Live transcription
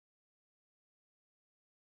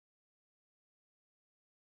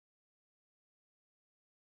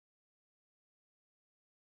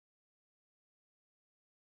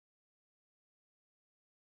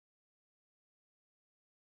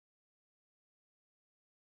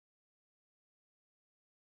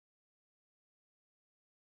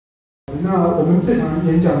那我们这场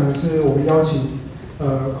演讲呢，是我们邀请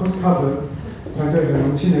COSCUP 团队很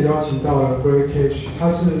荣幸的邀请到了 Greg Cage， 他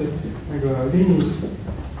是那个 Linux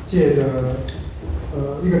界的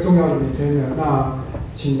一个重要的 maintainer。那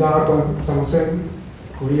请大家掌声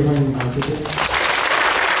鼓励欢迎他，谢谢。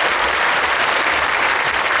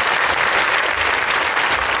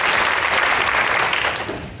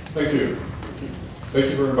Thank you.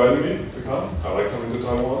 Thank you for inviting me to come. I like coming to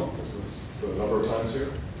Taiwan. This is a number of times here.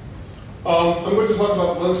 I'm going to talk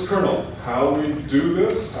about Linux kernel, how we do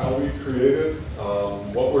this, how we create it,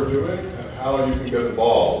 what we're doing, and how you can get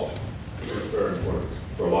involved, which is very important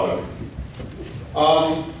for a lot of you.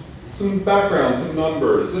 Some background, some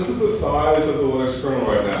numbers. This is the size of the Linux kernel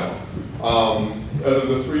right now. As of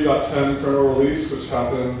the 3.10 kernel release, which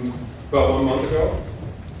happened about 1 month ago,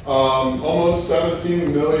 almost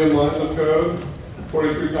 17 million lines of code,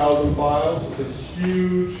 43,000 files. It's a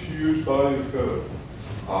huge, huge body of code.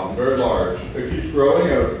 Very large. It keeps growing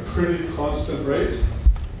at a pretty constant rate.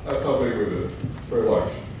 That's how big it is. It's very large.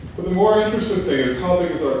 But the more interesting thing is how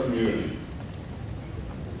big is our community?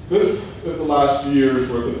 This is the last year's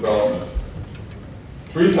worth of development.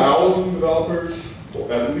 3,000 developers,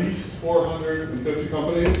 at least 450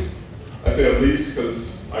 companies. I say at least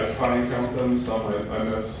because I try and count them, some I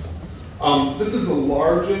miss. This is the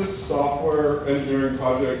largest software engineering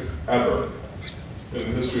project ever in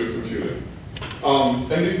the history of computing. And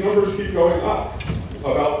these numbers keep going up.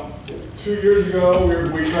 About 2 years ago,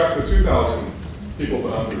 we cracked the 2,000 people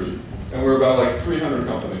boundary, and we're about like 300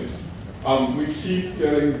 companies. We keep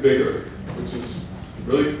getting bigger, which is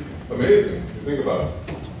really amazing if you think about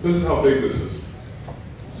it. This is how big this is.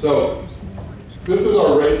 So, this is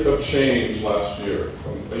our rate of change last year,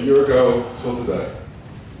 from a year ago till today.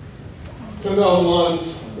 10,000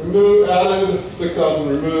 lines removed, added, 6,000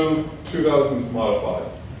 removed, 2,000 modified.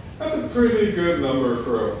 That's a pretty good number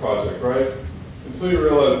for a project, right? Until you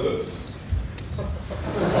realize this.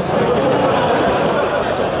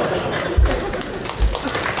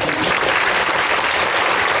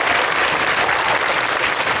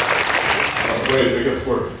 Wait, it gets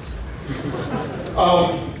worse.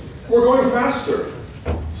 We're going faster.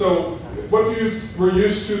 So what we're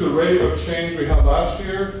used to, the rate of change we had last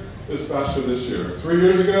year, is faster this year. 3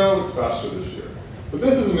 years ago, it's faster this year. But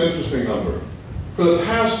this is an interesting number. For the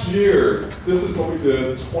past year, this is what we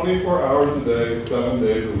did 24 hours a day, 7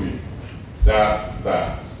 days a week. That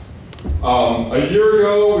fast. A year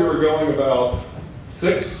ago, we were going about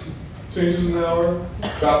 6 changes an hour.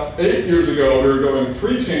 About 8 years ago, we were going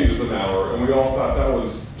 3 changes an hour, and we all thought that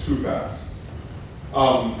was too fast.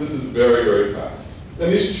 This is very, very fast.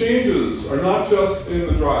 And these changes are not just in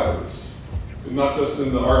the drivers, not just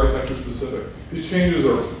in the architecture specific. These changes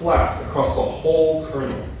are flat across the whole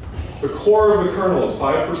kernel. The core of the kernel is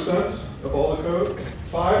 5% of all the code.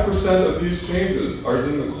 5% of these changes are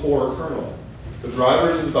in the core kernel. The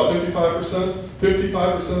drivers is about 55%.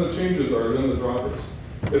 55% of the changes are in the drivers.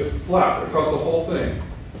 It's flat across the whole thing.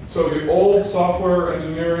 So the old software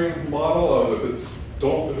engineering model of if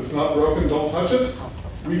it's not broken, don't touch it,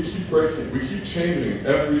 we keep breaking. We keep changing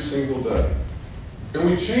every single day. And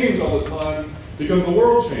we change all the time because the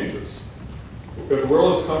world changes. If the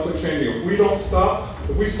world is constantly changing, if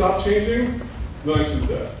we stop changing, Linux is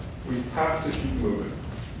dead. We have to keep moving.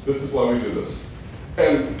 This is why we do this.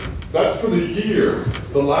 And that's for the year.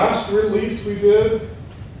 The last release we did,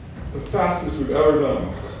 the fastest we've ever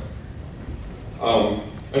done.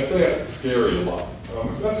 I say it's scary a lot.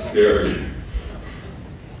 That's scary.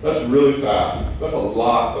 That's really fast. That's a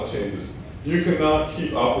lot of changes. You cannot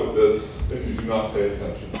keep up with this if you do not pay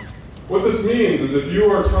attention. What this means is if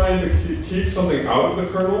you are trying to keep something out of the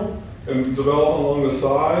kernel and develop along the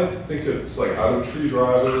side, think it's like out of tree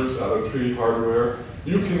drivers, out of tree hardware,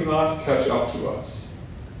 you cannot catch up to us.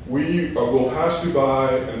 We will pass you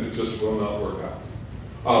by and it just will not work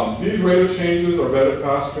out. These rate of changes are vetted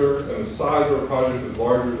faster and the size of our project is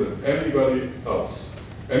larger than anybody else.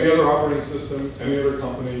 Any other operating system, any other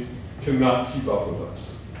company cannot keep up with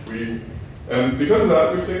us. And because of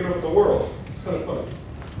that, we've taken over the world. It's kind of funny.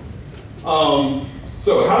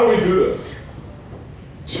 So how do we do this?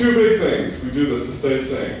 2 big things we do this to stay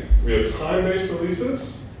sane. We have time-based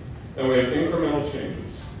releases, and we have incremental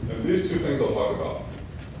changes. And these 2 things I'll talk about.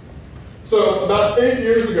 So about 8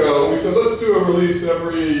 years ago, we said, let's do a release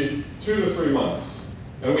every 2 to 3 months.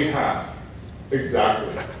 And we have,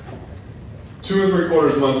 exactly. 2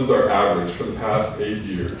 3/4 months is our average for the past 8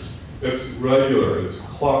 years. It's regular, it's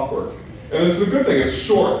clockwork. And it's a good thing, it's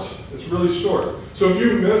short. It's really short. So if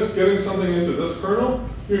you miss getting something into this kernel,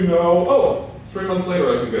 you know, oh, 3 months later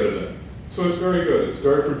I can get it in. So it's very good, it's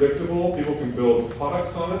very predictable, people can build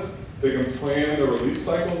products on it, They can plan their release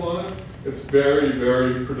cycles on it. It's very,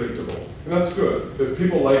 very predictable. And that's good. That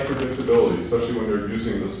people like predictability, especially when they're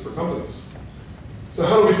using this for companies. So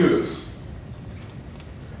how do we do this?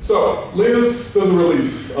 So Linus does a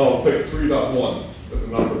release. I'll pick 3.1 as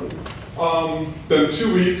a number. Then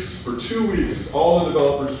 2 weeks, for 2 weeks, all the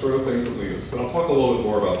developers throw things at Linus. And I'll talk a little bit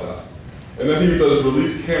more about that. And then he does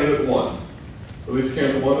release candidate 1. Release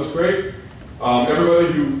candidate 1 is great.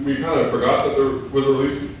 Everybody we kind of forgot that there was a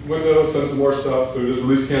release window, send some more stuff, so we just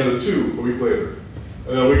release candidate 2 a week later.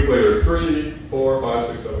 And then a week later, 3, 4, 5,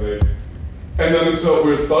 6, 7, 8. And then until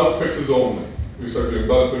with bug fixes only. We start doing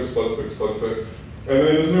bug fix, bug fix, bug fix. And then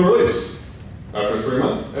there's a new release after 3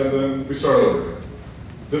 months, and then we start over again.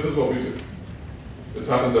 This is what we do. This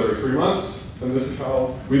happens every 3 months, and this is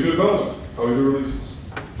how we do development, how we do releases.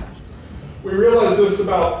 We realized this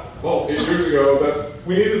about, 8 years ago, that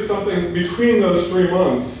we needed something between those 3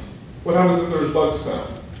 months. What happens if there's bugs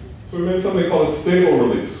found? So we made something called a stable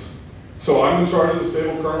release. So I'm in charge of the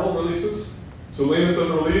stable kernel releases. So Linus does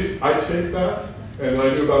a release, I take that, and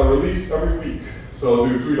I do about a release every week. So I'll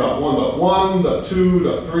do 3.1.1,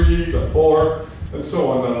 .2, .3, .4, and so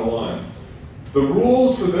on down the line. The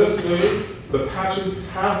rules for this is the patches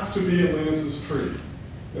have to be in Linus's tree.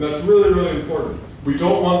 And that's really, really important. We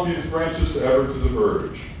don't want these branches to ever to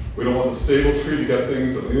diverge. We don't want the stable tree to get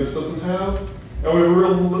things that Linus doesn't have. And we have a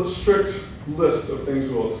real strict list of things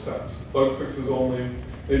we'll accept. Bug fixes only,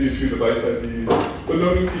 maybe a few device IDs, but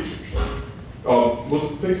no new features.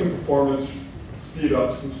 We'll take some performance, speed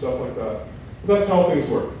ups and stuff like that. But that's how things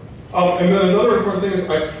work. And then another important thing is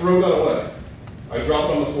I throw that away. I drop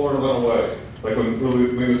it on the floor and run away, like when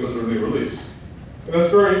Linus does a new release. And that's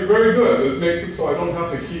very, very good. It makes it so I don't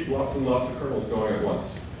have to keep lots and lots of kernels going at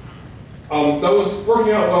once. That was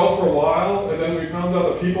working out well for a while, and then we found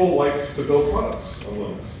out that people like to build products on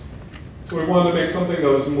Linux. So we wanted to make something that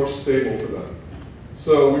was more stable for them.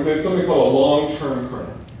 So we made something called a long-term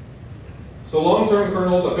kernel. So long-term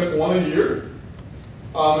kernels, I pick one a year,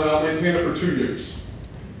 and I'll maintain it for 2 years.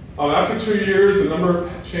 After 2 years, the number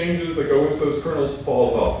of changes that go into those kernels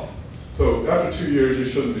falls off. So after 2 years, you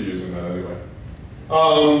shouldn't be using that anyway.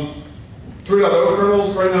 3.0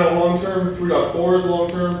 kernels right now long-term, 3.4 is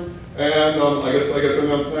long-term, and I guess I get to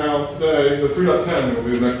announce now today, the 3.10 will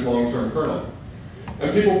be the next long-term kernel.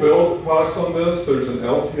 And people build products on this. There's an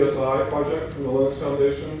LTSI project from the Linux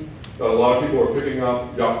Foundation that a lot of people are picking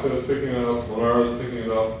up. Yocto is picking it up, Monaro is picking it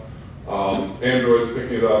up, Android's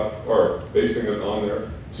picking it up, or basing it on there.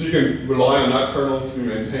 So you can rely on that kernel to be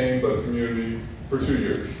maintained by the community for 2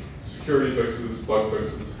 years. Security fixes, bug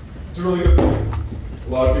fixes. It's a really good thing. A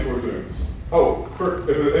lot of people are doing this. Oh, Kurt,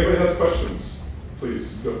 if anybody has questions,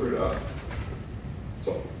 please feel free to ask.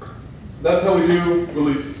 So that's how we do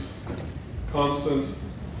releases.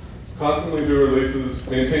 Constantly do releases,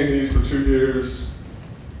 maintain these for 2 years.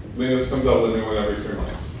 Linus comes out with a new one every 3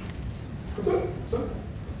 months. That's it.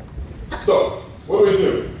 So what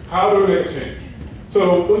do? How do we make a change?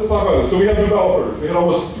 So let's talk about this. So we have developers. We had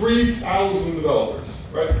almost 3,000 developers,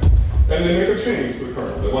 right? And they make a change to the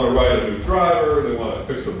kernel. They want to write a new driver, they want to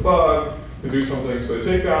fix a bug, they do something. So they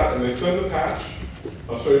take that and they send a patch.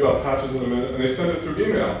 I'll show you about patches in a minute. And they send it through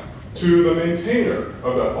email to the maintainer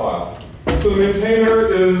of that file. So the maintainer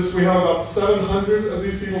is, we have about 700 of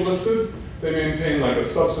these people listed. They maintain like a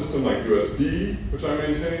subsystem like USB, which I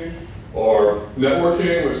maintain, or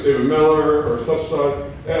networking, which David Miller, or such,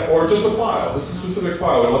 or just a file, just a specific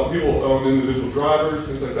file. Lots of people own individual drivers,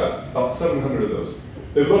 things like that. About 700 of those.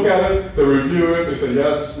 They look at it, they review it, they say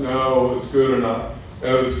yes, no, it's good or not.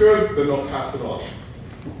 And if it's good, then they'll pass it on.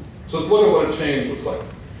 So let's look at what a change looks like.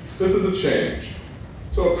 This is a change.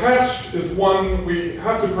 So a patch is one, we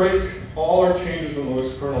have to break all our changes in the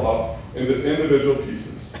Linux kernel up into individual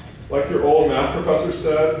pieces. Like your old math professor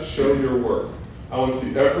said, show your work. I want to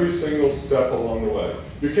see every single step along the way.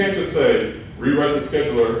 You can't just say, rewrite the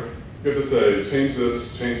scheduler. You have to say, change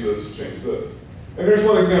this, change this, change this. And here's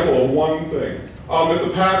one example of one thing. It's a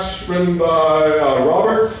patch written by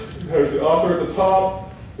Robert. There's the author at the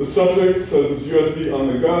top. The subject says it's USB on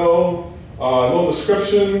the go. A little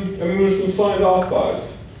description, and then there's some signed off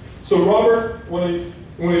bys. So Robert, when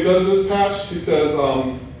he does this patch, he says,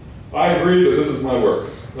 I agree that this is my work.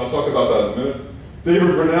 And I'll talk about that in a minute.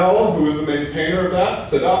 David Brunel, who is the maintainer of that,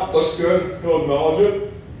 said, looks good, he'll acknowledge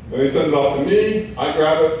it. And he sends it off to me, I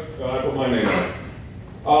grab it, and I put my name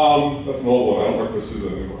on it. That's an old one, I don't work for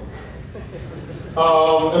Susan anymore.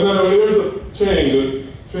 And then here's the change. It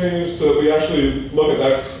changed to, we actually look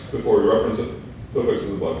at X before we reference it, so it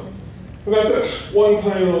fixes the bug. And that's it, one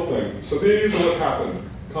tiny little thing. So these are what happen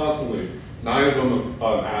constantly, 9 of them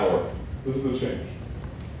an hour. This is the change.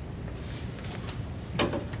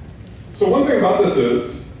 So one thing about this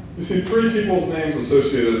is, you see 3 people's names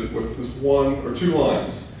associated with this 1 or 2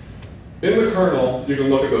 lines. In the kernel, you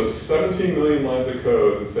can look at those 17 million lines of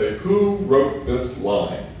code and say, who wrote this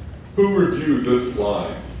line? Who reviewed this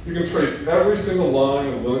line? You can trace every single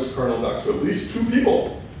line of the Linux kernel back to at least 2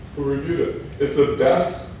 people who reviewed it. It's the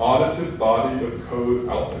best audited body of code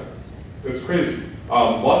out there. It's crazy.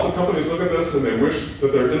 Lots of companies look at this and they wish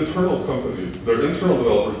that their internal companies, their internal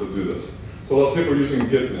developers would do this. So lots of people are using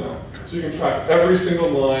Git now. So you can track every single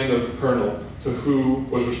line of the kernel to who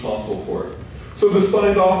was responsible for it. So this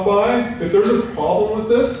signed off by, if there's a problem with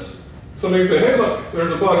this, somebody can say, hey look,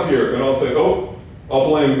 there's a bug here. And I'll say, oh, I'll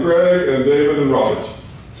blame Greg and David and Robert.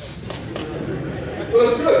 Well,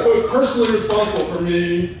 that's good. So it's personally responsible for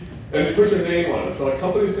me, and you put your name on it. It's not a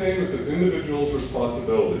company's name, it's an individual's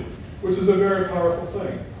responsibility, which is a very powerful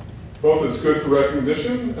thing. Both it's good for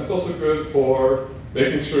recognition, and it's also good for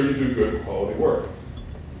making sure you do good quality work.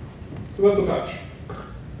 So that's a patch.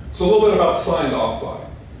 So a little bit about signed off by.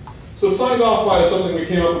 So signed off by is something we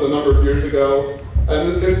came up with a number of years ago,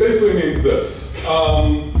 and it basically means this.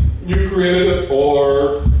 You created it,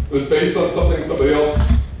 or it was based on something somebody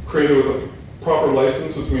else created with a proper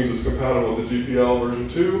license, which means it's compatible with the GPL version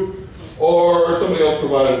 2, or somebody else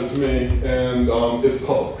provided it to me, and it's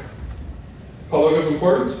public. Public is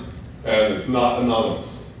important, and it's not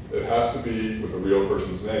anonymous. It has to be with a real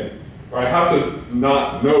person's name. Or I have to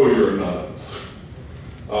not know you're anonymous.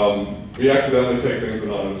 We accidentally take things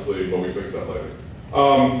anonymously, but we fix that later.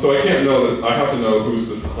 So I can't know that, I have to know who's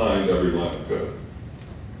behind every line of code.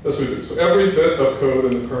 That's what we do. So every bit of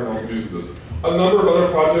code in the kernel uses this. A number of other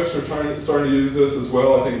projects are starting to use this as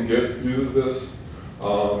well. I think Git uses this,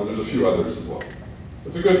 and there's a few others as well.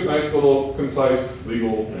 It's a good, nice little, concise,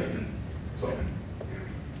 legal thing. So,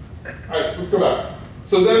 all right, so let's go back.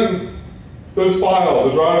 So then, those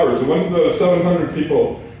files, the drivers, it went to those 700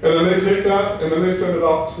 people, and then they take that, and then they send it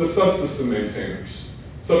off to the subsystem maintainers.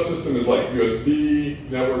 Subsystem is like USB,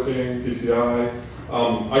 networking, PCI.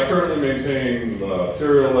 I currently maintain the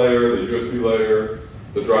serial layer, the USB layer,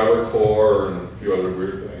 the driver core, and a few other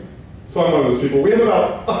weird things. So I'm one of those people. We have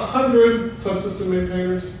about 100 subsystem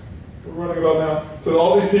maintainers we're running about now. So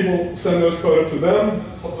all these people send those code up to them.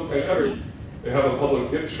 They have a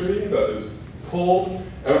public Git tree that is pulled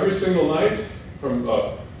every single night from, in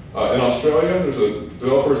Australia. There's a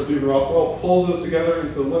developer, Stephen Rothwell, pulls those together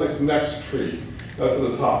into the Linux Next tree. That's at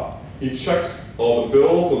the top. He checks all the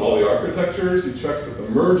builds and all the architectures. He checks that the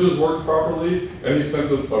merges work properly, and he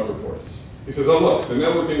sends us bug reports. He says, oh look, the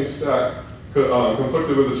networking stack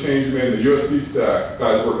conflicted with a change you made in the USB stack.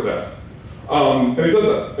 Guys, work it out. And he does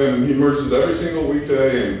that, and he merges it every single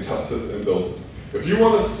weekday and tests it and builds it. If you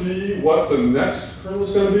want to see what the next kernel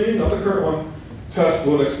is going to be, not the current one, test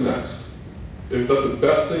Linux Next. If that's the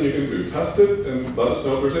best thing you can do, test it and let us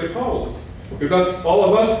know if there's any problems. Because that's, all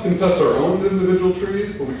of us can test our own individual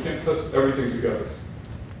trees, but we can't test everything together.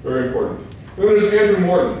 Very important. Then there's Andrew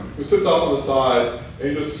Morton, who sits off on the side and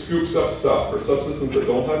he just scoops up stuff for subsystems that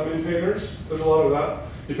don't have maintainers. There's a lot of that.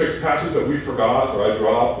 He picks patches that we forgot or I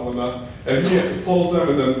dropped and whatnot, and he pulls them,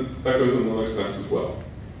 and then that goes in Linux Next as well.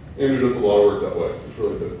 Andrew does a lot of work that way. It's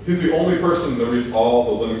really good. He's the only person that reads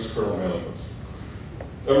all the Linux kernel managements.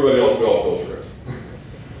 Everybody else, we all filter it.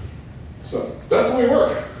 So that's how we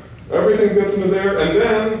work. Everything gets into there, and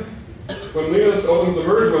then when Linus opens the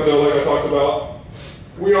merge window, like I talked about,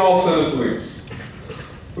 we all send it to Linus.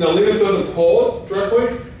 Now, Linus doesn't pull it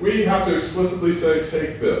directly. We have to explicitly say,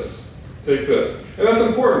 take this, take this. And that's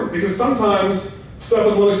important, because sometimes stuff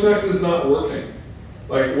in Linux Next is not working.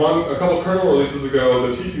 Like a couple kernel releases ago,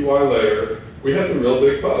 the TTY layer, we had some real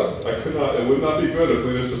big bugs. It would not be good if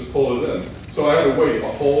Linus just pulled it in. So I had to wait a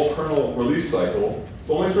whole kernel release cycle. It's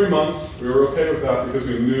only 3 months. We were okay with that because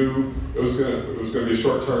we knew it was going to be a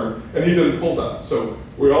short term, and he didn't pull that. So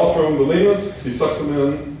we all throw him to Linus, he sucks them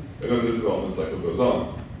in, and then the development cycle goes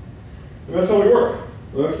on. And that's how we work.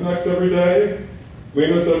 Linux Next every day,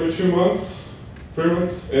 Linus every 2 months, 3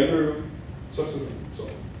 months, Andrew, sucks them in. So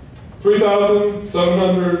 3,000,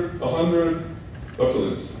 700, 100, up to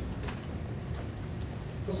Linus.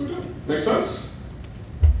 That's what we do. Make sense?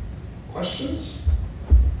 Questions?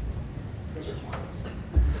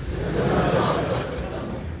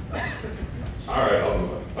 All right, I'll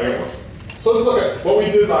move on. I got one. So let's look at what we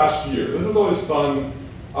did last year. This is always fun,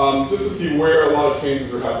 just to see where a lot of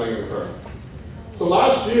changes are happening in the kernel. So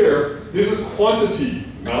last year, this is quantity,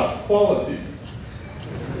 not quality.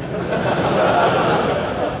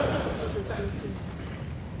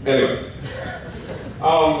 Anyway,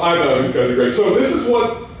 I know these guys are great. So this is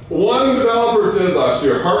what one developer did last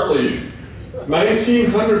year, Hartley.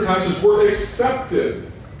 1,900 patches were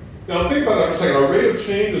accepted. Now think about that for a second. Our rate of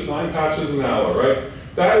change is 9 patches an hour, right?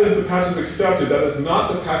 That is the patches accepted. That is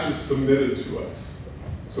not the patches submitted to us.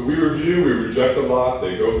 So we review, we reject a lot.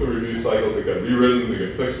 They go through review cycles. They get rewritten, they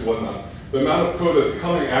get fixed, and whatnot. The amount of code that's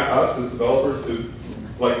coming at us as developers is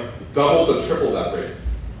like double to triple that rate.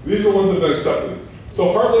 These are the ones that have been accepted.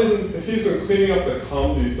 So Hartley's, he's been cleaning up the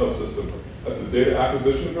COMD subsystem. That's the data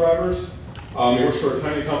acquisition drivers. He works for a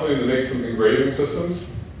tiny company that makes some engraving systems.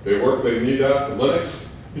 They need that for Linux.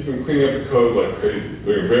 He's been cleaning up the code like crazy,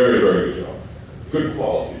 doing a very, very good job. Good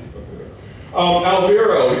quality.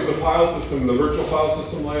 Alviro, he's the file system, the virtual file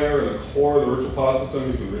system layer, and the core of the virtual file system.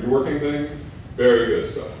 He's been reworking things. Very good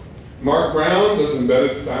stuff. Mark Brown does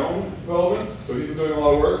embedded sound development, so he's been doing a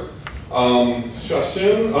lot of work.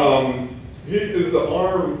 Shashin, he is the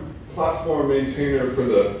ARM platform maintainer for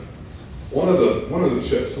one of the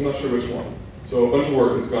chips. I'm not sure which one. So a bunch of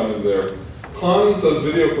work has gone into there. Hans does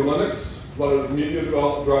video for Linux, a lot of media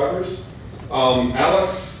development drivers.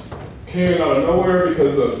 Alex came in out of nowhere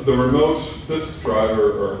because of the remote disk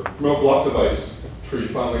driver or remote block device tree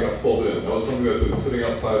finally got pulled in. That was something that's been sitting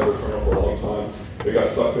outside of the kernel for a long time. It got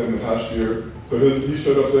sucked in the past year. So he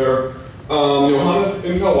showed up there. Johannes,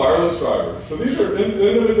 Intel wireless drivers. So these are,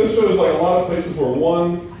 this shows like a lot of places where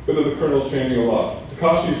one bit of the kernel is changing a lot.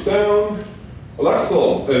 Takashi Sound.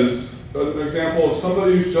 Alexel is an example of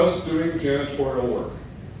somebody who's just doing janitorial work.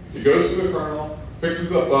 He goes through the kernel,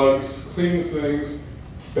 fixes up bugs, cleans things,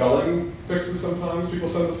 spelling fixes sometimes. People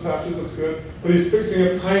send us patches, that's good. But he's fixing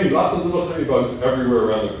up lots of little tiny bugs everywhere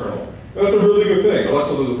around the kernel. And that's a really good thing.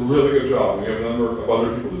 Alexel does a really good job, and we have a number of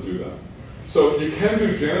other people to do that. So you can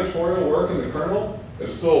do janitorial work in the kernel and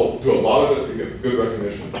still do a lot of it and get good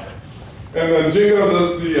recognition. And then Jingo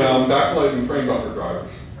does the backlight and frame buffer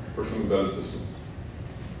drivers for some embedded systems.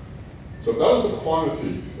 So that was the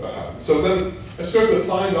quantity. So then I showed the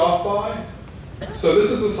signed off by. So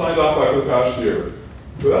this is the signed off by for the past year.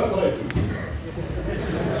 So that's what I do.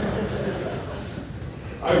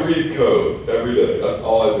 I read code every day. That's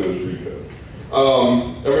all I do is read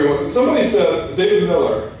code. Somebody said, David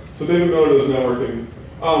Miller. So David Miller does networking.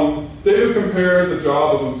 David compared the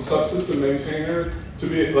job of a subsystem maintainer to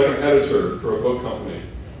be like an editor for a book company.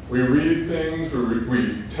 We read things,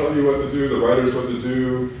 we tell you what to do, the writers what to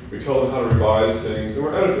do, we tell them how to revise things, and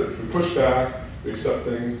we're editors. We push back, we accept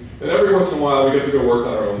things, and every once in a while we get to go work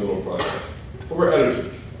on our own little project. But we're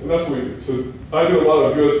editors, and that's what we do. So I do a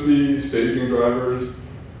lot of USB, staging drivers,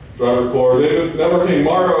 driver core, David, networking,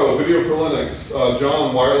 Maro, video for Linux,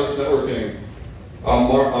 John, wireless networking,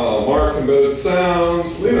 Mark, embedded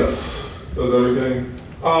sound, Linus does everything.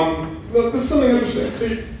 This is something interesting.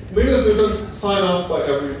 See, Linus isn't signed off by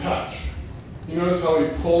every patch. You notice how he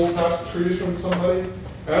pulls patch trees from somebody?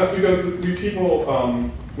 And that's because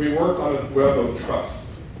we work on a web of trust.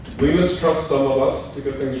 Linus trusts some of us to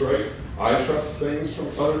get things right. I trust things from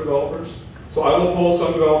other developers. So I will pull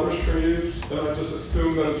some developers' trees, and I just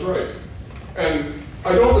assume that it's right. And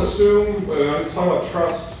I don't assume, when I just talk about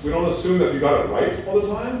trust, we don't assume that you got it right all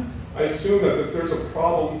the time. I assume that if there's a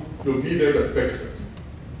problem, you'll be there to fix it.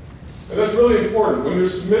 And that's really important. When you're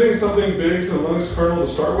submitting something big to the Linux kernel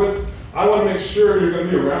to start with, I want to make sure you're going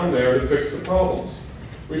to be around there to fix the problems.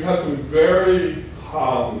 We've had some very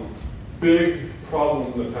big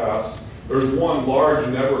problems in the past. There's one large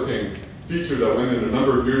networking feature that went in a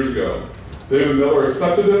number of years ago. David Miller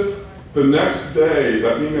accepted it. The next day,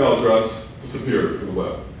 that email address disappeared from the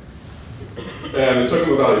web. And it took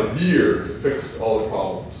him about a year to fix all the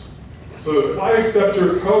problems. So if I accept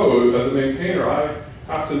your code as a maintainer, I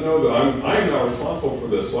have to know that I'm now responsible for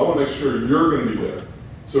this, so I want to make sure you're going to be there.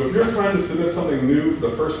 So if you're trying to submit something new for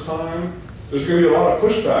the first time, there's going to be a lot of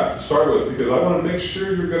pushback to start with, because I want to make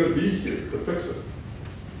sure you're going to be here to fix it.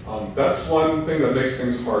 That's one thing that makes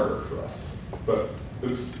things harder for us, but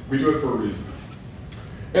we do it for a reason.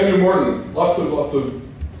 Andrew Morton, lots of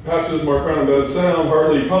patches, Mark Brown, embedded sound,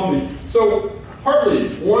 Hartley, COMD. So Hartley,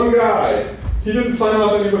 one guy, he didn't sign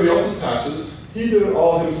off anybody else's patches. He did it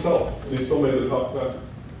all himself, and he still made the top 10.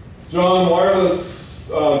 John, wireless,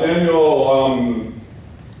 Daniel,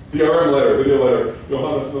 DRM layer, video layer,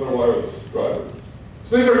 Johannes, another wireless driver.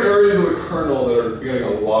 So these are areas of the kernel that are getting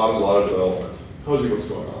a lot of development. Tells you what's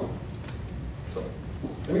going on. So,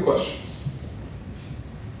 any questions?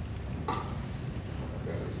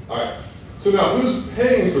 All right. So now, who's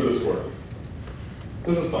paying for this work?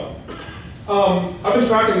 This is fun. I've been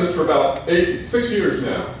tracking this for about 6 years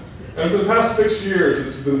now. And for the past 6 years,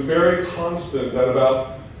 it's been very constant that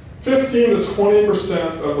about 15 to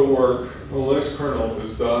 20% of the work on the Linux kernel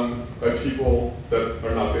is done by people that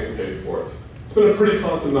are not being paid for it. It's been a pretty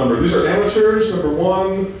constant number. These are amateurs, number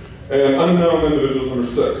 1, and unknown individuals, number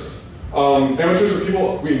 6. Amateurs are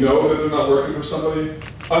people we know that they're not working for somebody.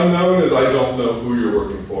 Unknown is I don't know who you're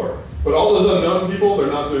working for. But all those unknown people,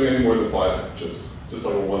 they're not doing any more than 5 patches, just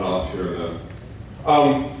like a one-off here and then.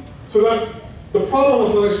 So that the problem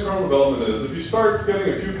with Linux kernel development is if you start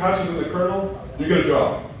getting a few patches in the kernel, you get a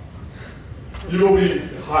job. You will be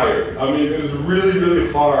hired. I mean, it is really,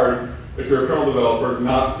 really hard if you're a kernel developer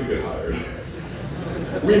not to get hired.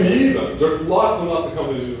 We need them. There's lots and lots of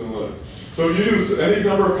companies using Linux. So if you do any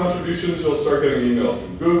number of contributions, you'll start getting emails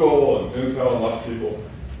from Google and Intel and lots of people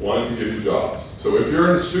wanting to give you jobs. So if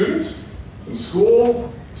you're a student in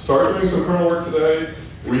school, start doing some kernel work today.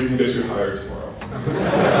 We can get you hired tomorrow.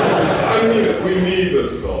 I mean it. We need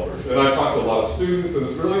those developers. And I talk to a lot of students, and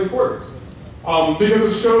it's really important. Because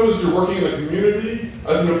it shows you're working in a community.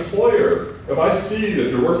 As an employer, if I see that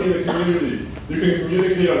you're working in a community, you can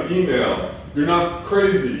communicate on email, you're not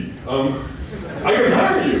crazy, I can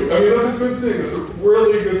hire you. I mean, that's a good thing. It's a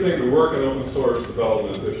really good thing to work in open source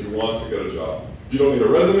development if you want to get a job. You don't need a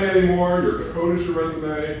resume anymore. Your code is your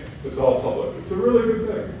resume. It's all public. It's a really good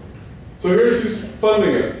thing. So here's who's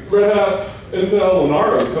funding it. Red Hat, Intel,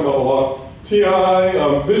 Lenaro's come up a lot.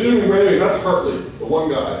 TI, Vision Engraving, that's Hartley, the one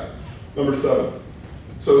guy, number 7.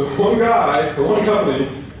 So one guy, for one company,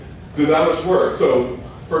 did that much work. So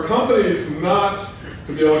for companies not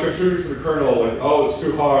to be able to contribute to the kernel, like, oh, it's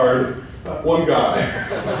too hard, one guy.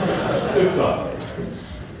 It's not hard.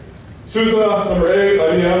 SUSE, number 8,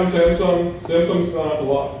 IBM, Samsung. Samsung's gone up a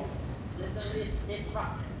lot.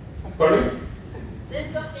 Pardon me?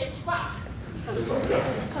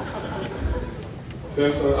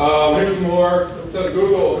 Samsung. Here's some more.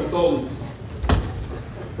 Google consultants.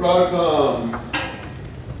 Broadcom.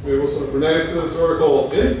 Maybe we'll sort of Renesas,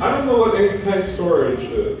 Oracle. I don't know what ink tank storage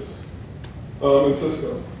is. And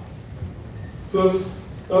Cisco. So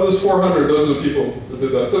there's 400. Those are the people that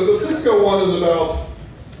did that. So the Cisco one is about,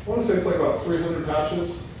 I want to say it's like about 300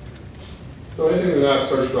 patches. So anything than that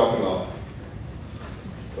starts dropping off.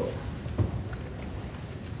 So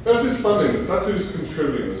that's who's funding this. That's who's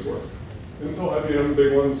contributing this work. Intel, IBM,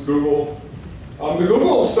 big ones, Google. The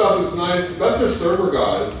Google stuff is nice. That's their server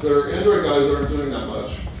guys. Their Android guys aren't doing that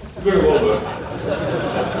much. They're doing a little bit.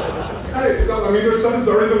 Hey, no, I mean, their stuff has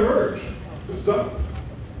already been merged. It's done.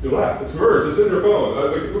 You laugh. It's merged. It's in your phone.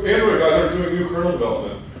 The Android guys aren't doing new kernel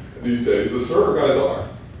development these days. The server guys are.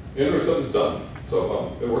 Android stuff is done.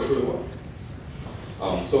 So it works really well.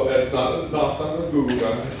 So it's not a knock on the Google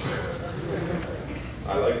guys.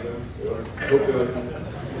 I like them. I hope they like them.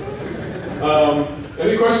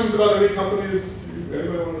 Any questions about any companies?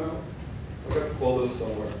 Anybody want to know? Okay, pull this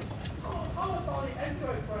somewhere. How about the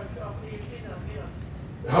Android version of the kernel?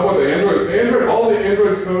 How about the Android? All the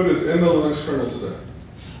Android code is in the Linux kernel today.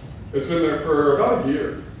 It's been there for about a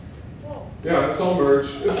year. Oh. Yeah, it's all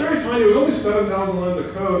merged. It's very tiny. It was only 7,000 lines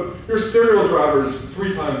of code. Your serial driver is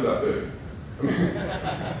 3 times that big. I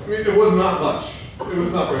mean, it was not much. It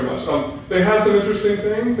was not very much. They had some interesting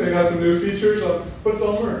things. They had some new features, but it's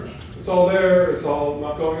all merged. It's all there. It's all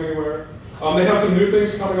not going anywhere. They have some new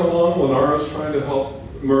things coming along. Lenaro's trying to help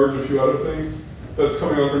merge a few other things that's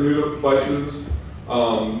coming on for new devices,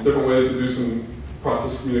 different ways to do some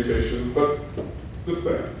process communication. But the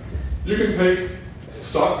thing, you can take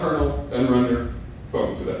stock kernel and run your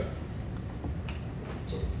phone today.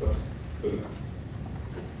 So that's good enough.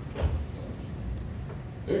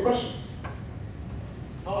 Any questions?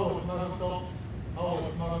 How is Microsoft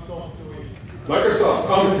doing? Microsoft,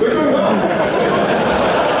 they're doing well.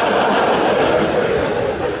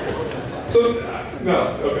 So, no,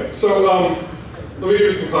 okay. So, let me give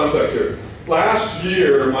you some context here. Last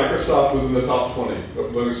year, Microsoft was in the top 20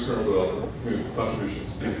 of Linux kernel developer contributions.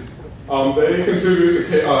 They contribute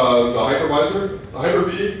to the hypervisor, the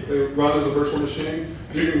Hyper-V. They run as a virtual machine.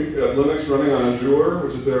 You can Linux running on Azure,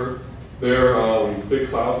 which is their big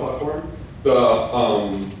cloud platform.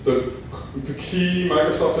 The key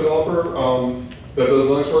Microsoft developer that does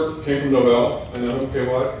Linux work came from Novell. I know him,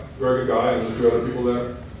 KY, very good guy, and there's a few other people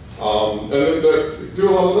there. And they do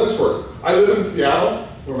a lot of Linux work. I live in Seattle,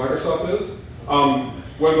 where Microsoft is.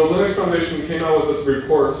 When the Linux Foundation came out with a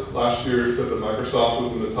report last year, it said that Microsoft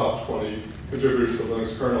was in the top 20 contributors to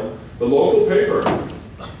Linux kernel. The local paper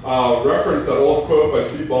referenced that old quote by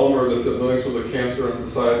Steve Ballmer that said Linux was a cancer on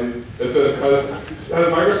society. It said, has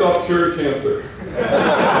Microsoft cured cancer?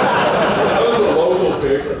 That was a local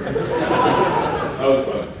paper. That was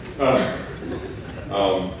fun.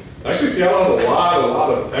 Actually, Seattle has a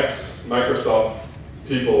lot of ex-Microsoft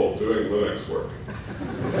people doing Linux work.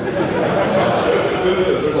 It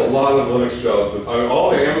is. There's a lot of Linux jobs.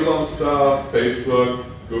 All the Amazon stuff, Facebook,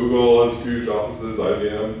 Google has huge offices,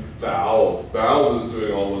 IBM, Valve. Valve is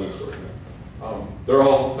doing all Linux work now. They're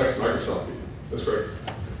all ex-Microsoft people. That's great.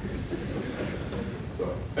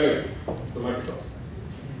 So anyway, so Microsoft.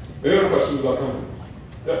 Any other questions about companies?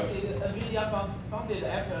 Yes? Did NVIDIA founded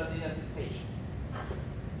after Linus' speech?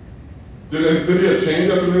 Did NVIDIA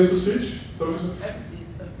change after Linus' speech?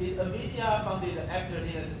 Did NVIDIA founded after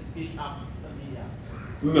Linus' speech on NVIDIA?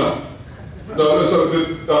 No. No, so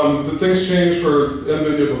did things change for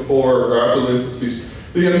NVIDIA before or after Linus' speech?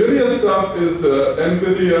 The NVIDIA stuff is the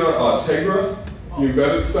NVIDIA Tegra, the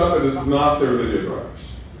embedded stuff. It is not their video drivers.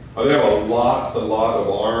 They have a lot of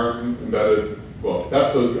ARM embedded. Well,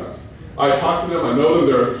 that's those guys. I talked to them. I know them.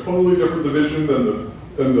 They're a totally different division than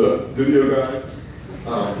the video guys.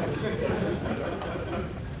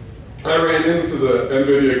 I ran into the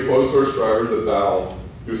NVIDIA closed source drivers at Valve.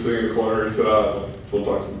 He was sitting in the corner. He said, "Don't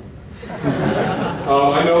talk to me."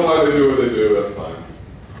 I know why they do what they do. That's fine.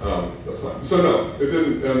 That's fine. So no, it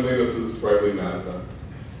didn't. And Linus is rightly mad at them.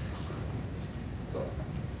 So.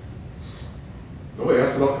 Nobody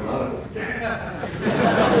asked about canonical.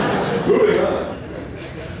 Moving on.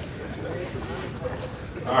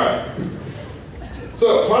 All right.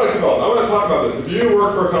 So product development. I want to talk about this. If you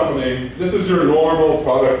work for a company, this is your normal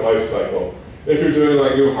product life cycle. If you're doing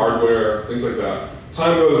like new hardware, things like that,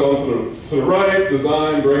 time goes on to the right,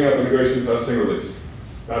 design, bring up, integration, testing, release.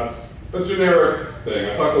 That's a generic thing.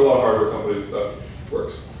 I talked to a lot of hardware companies that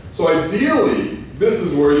works. So ideally, this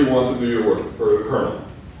is where you want to do your work for the kernel.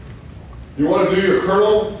 You want to do your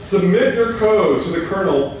kernel, submit your code to the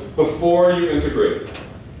kernel before you integrate it.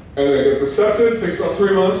 And then it gets accepted, takes about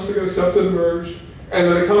 3 months to get accepted and merged. And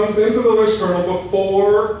then it comes into the Linux kernel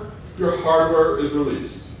before your hardware is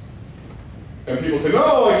released. And people say,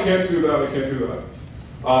 no, I can't do that, I can't do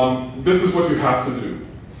that. This is what you have to do.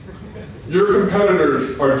 Your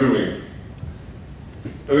competitors are doing it.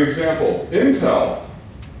 An example, Intel,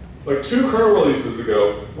 like 2 kernel releases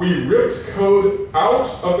ago, we ripped code out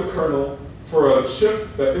of the kernel for a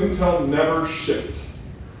chip that Intel never shipped.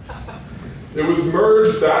 It was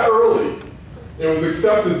merged that early. It was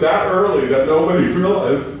accepted that early that nobody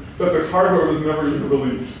realized that the hardware was never even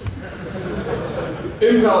released.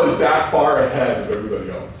 Intel is that far ahead of everybody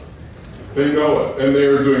else. They know it, and they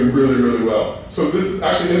are doing really, really well. So this is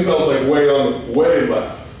actually Intel's like way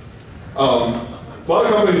left. A lot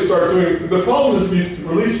of companies start doing. The problem is, if you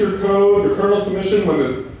release your code, your kernel submission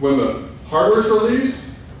when the hardware's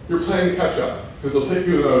released, you're playing catch up because it'll take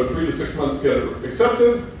you another 3 to 6 months to get it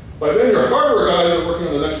accepted. By then, your hardware guys are working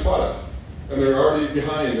on the next product, and they're already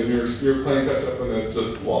behind, and you're playing catch up, and it's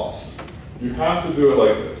just lost. You have to do it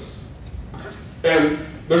like this. And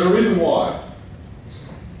there's a reason why.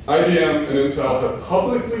 IBM and Intel have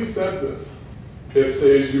publicly said this. It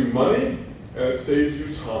saves you money, and it saves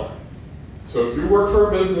you time. So if you work for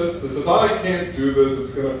a business that says, I can't do this,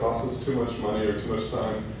 it's going to cost us too much money or too much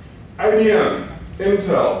time. IBM,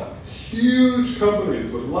 Intel, huge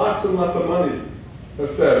companies with lots and lots of money have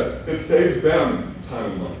said it saves them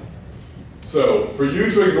time and money. So for you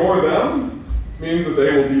to ignore them means that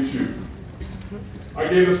they will beat you. I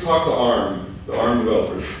gave this talk to ARM, the ARM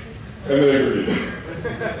developers, and they agreed.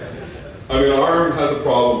 I mean, ARM has a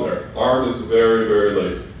problem there. ARM is very, very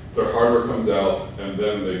late. Their hardware comes out, and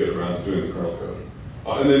then they get around to doing the kernel code.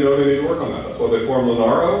 And they know they need to work on that. That's why they formed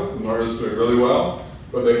Linaro. Linaro is doing really well,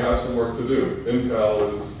 but they have some work to do.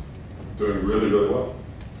 Intel is doing really, really well.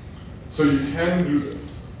 So you can do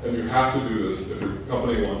this, and you have to do this if your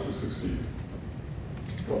company wants to succeed.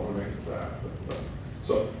 Don't want to make it sad. But.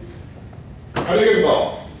 So, how do you get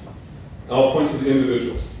involved? I'll point to the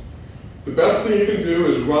individuals. The best thing you can do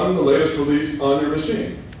is run the latest release on your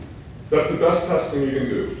machine. That's the best testing you can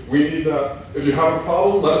do. We need that. If you have a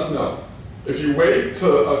problem, let us know. If you wait to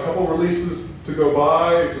a couple releases to go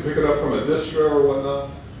by to pick it up from a distro or whatnot,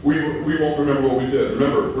 we won't remember what we did.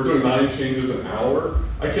 Remember, we're doing 9 changes an hour.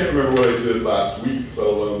 I can't remember what I did last week, let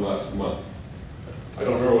alone last month. I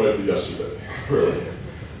don't remember what I did yesterday, really.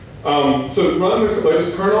 So run the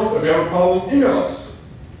latest kernel. If you have a problem, email us.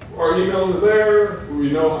 Our emails are there.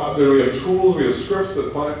 We know how. We have tools. We have scripts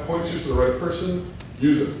that point you to the right person.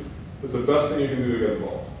 Use it. It's the best thing you can do to get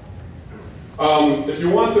involved. If you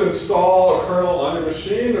want to install a kernel on your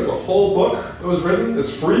machine, there's a whole book that was written.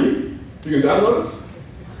 It's free. You can download it.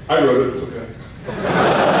 I wrote it. It's okay.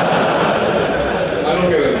 I don't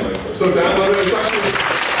get any money for it. So download it. It's actually.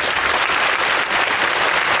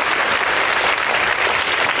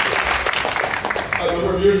 A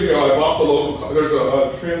number of years ago, I bought the local. There's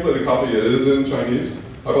a translated copy. It is in Chinese.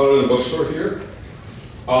 I bought it in a bookstore here.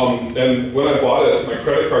 And when I bought it, my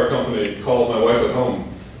credit card company called my wife at home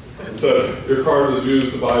and said, your card was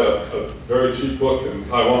used to buy a very cheap book in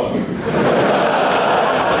Taiwan.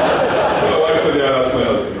 My wife said, yeah, that's my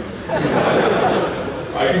husband.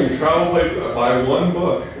 travel places, buy one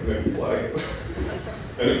book, and then flag it.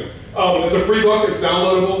 Anyway, it's a free book. It's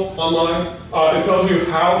downloadable online. It tells you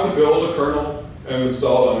how to build a kernel and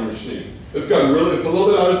install it on your machine. It's a little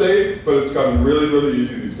bit out of date, but it's gotten really, really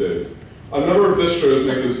easy these days. A number of distros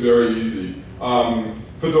make this very easy.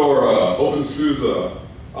 Fedora, OpenSUSE,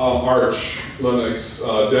 Arch, Linux,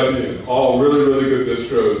 Debian, all really, really good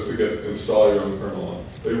distros to install your own kernel on.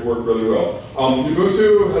 They work really well.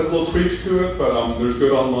 Ubuntu has little tweaks to it, but there's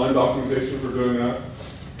good online documentation for doing that.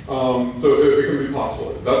 So it can be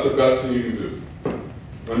possible. That's the best thing you can do.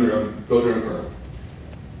 Build your own kernel.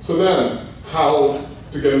 So then, how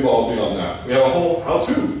to get involved beyond that? We have a whole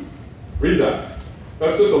how-to. Read that.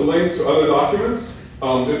 That's just a link to other documents.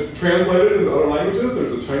 It's translated into other languages.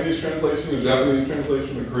 There's a Chinese translation, a Japanese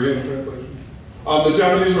translation, a Korean translation. The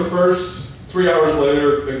Japanese were first. 3 hours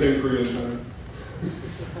later, they came Korean and China.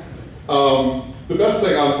 The best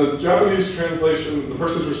thing, the Japanese translation, the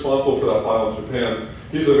person who's responsible for that file in Japan,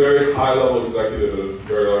 he's a very high-level executive at a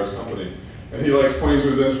very large company. And he likes pointing to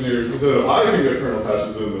his engineers and said, if I can get kernel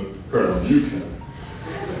patches in the kernel, you can.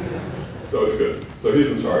 So it's good. So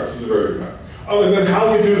he's in charge. He's a very good guy. And then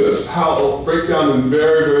how we do this, I'll break down in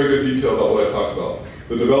very, very good detail about what I talked about.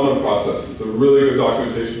 The development process. It's a really good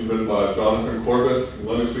documentation written by Jonathan Corbett from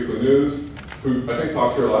Linux Weekly News, who I think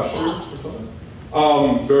talked here last year or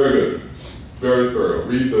something. Very good. Very thorough.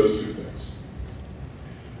 Read those two things.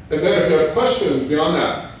 And then if you have questions beyond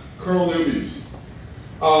that, kernel newbies.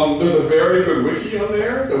 There's a very good wiki on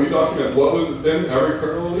there that we document what was in every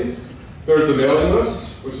kernel release. There's a mailing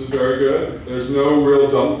list, which is very good. There's no real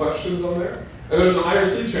dumb questions on there. And there's an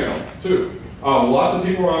IRC channel, too. Lots of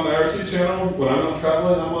people are on the IRC channel. When I'm not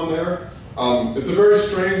traveling, I'm on there. It's a very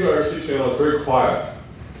strange IRC channel. It's very quiet,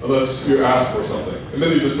 unless you ask for something. And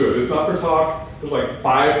then you just do it. It's not for talk. There's like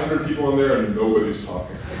 500 people in there, and nobody's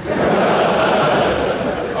talking. But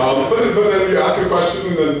then you ask a question,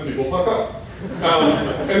 and then people pop up.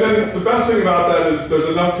 And then the best thing about that is there's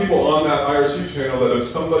enough people on that IRC channel that if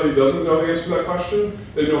somebody doesn't know the answer to that question,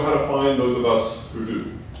 they know how to find those of us who do.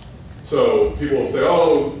 So people will say,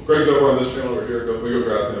 oh, Greg's over on this channel over here, we go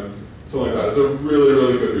grab him, something like that. It's a really,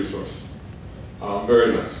 really good resource.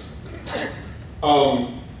 Very nice.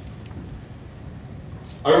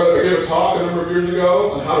 I gave a talk a number of years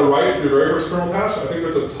ago on how to write your very first kernel patch. I think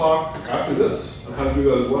there's a talk after this on how to do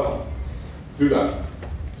that as well. Do that.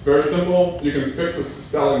 It's very simple. You can fix a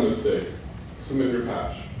spelling mistake. Submit your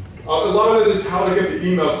patch. A lot of it is how to get the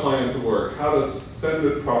email client to work, how to send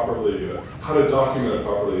it properly, how to document it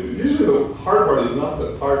properly. Usually the hard part is not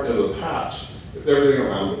the part of the patch, it's everything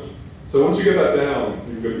around it. So once you get that down,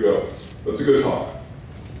 you're good to go. That's a good talk.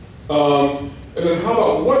 And then how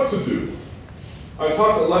about what to do? I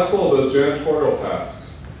talked at Lexel about janitorial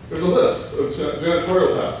tasks. There's a list of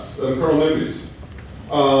janitorial tasks and kernel newbies.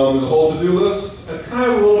 The whole to-do list, it's kind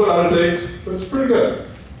of a little bit out of date, but it's pretty good.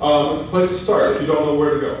 It's a place to start if you don't know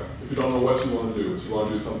where to go, if you don't know what you want to do, but you want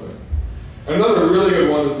to do something. And another really good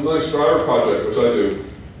one is the Linux driver project, which I do.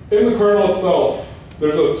 In the kernel itself,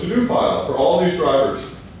 there's a to-do file for all these drivers.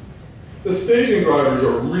 The staging drivers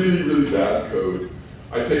are really, really bad code.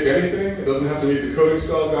 I take anything, it doesn't have to meet the coding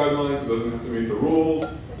style guidelines, it doesn't have to meet the rules.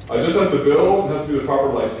 It just has to build, it has to be the proper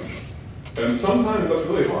license. And sometimes that's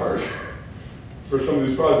really hard for some of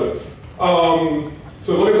these projects. So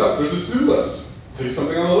look at that, there's a to-do list. Take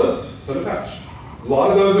something on the list, send a patch. A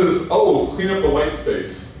lot of those is, oh, clean up the white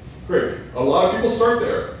space. Great, a lot of people start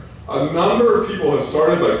there. A number of people have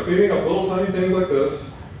started by cleaning up little tiny things like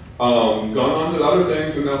this, gone on to other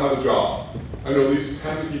things, and now have a job. I know at least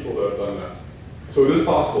 10 people that have done that. So it is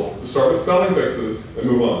possible to start with spelling fixes and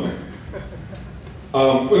move on.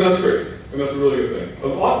 And that's great, and that's a really good thing. A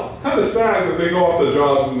lot, kind of sad because they go off to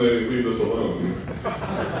jobs and they leave us alone.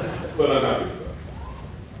 But I'm happy with that.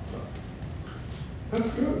 So,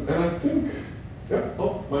 that's good, and I think, yeah,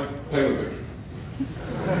 oh, my penguin picture.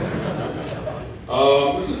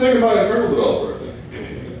 This was taken by a kernel developer, I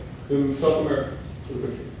think, in South America, for the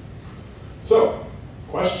picture. So,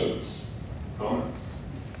 questions, comments?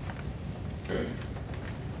 Okay.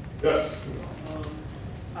 Yes?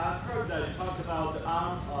 I've heard that you talked about the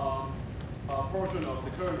ARM portion of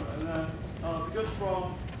the kernel, and then because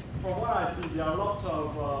from what I see, there are lots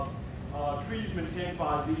of trees maintained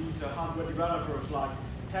by these hardware developers, like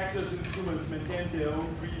Texas Instruments maintains their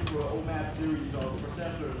own trees for OMAP series of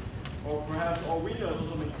processors, or perhaps Windows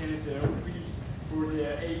also maintains their own trees for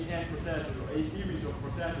their A10 processors or A series of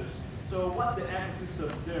processors. So what's the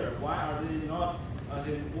ecosystem there? Why are they not?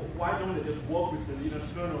 Why don't they just work with the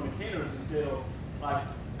Linux kernel maintainers instead of like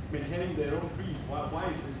maintaining their own trees? Why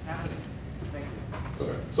is this happening? Thank you.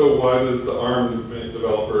 Okay. So why does the ARM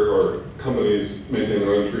developer or companies maintain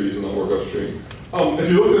their own trees and not work upstream? If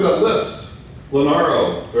you look at that list,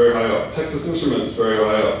 Lenaro, very high up. Texas Instruments, very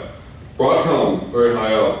high up. Broadcom, very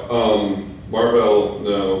high up. Marvell,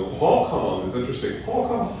 no. Qualcomm is interesting.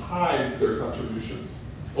 Qualcomm hides their contributions.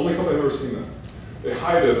 Only company I've ever seen that. They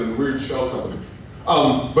hide it in weird shell companies.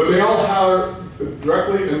 But they all are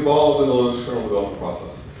directly involved in the Linux kernel development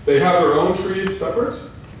process. They have their own trees separate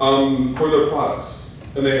for their products,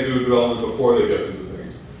 and they do development before they get into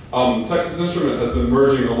things. Texas Instrument has been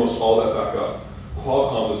merging almost all that back up.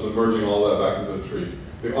 Qualcomm has been merging all that back into the tree.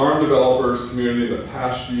 The ARM developers community in the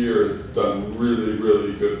past year has done really,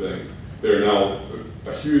 really good things. They're now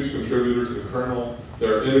a huge contributor to the kernel.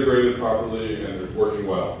 They're integrated properly, and they're working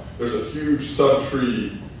well. There's a huge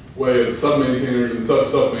sub-tree way of sub-maintainers and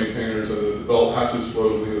sub-sub-maintainers, and the develop patches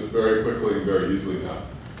flow between this very quickly and very easily now.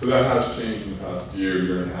 So that has changed in the past year,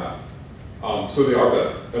 year and a half. So they are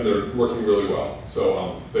better, and they're working really well.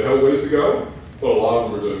 So they have a ways to go, but a lot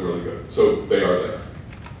of them are doing really good. So they are there.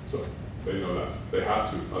 So they know that. They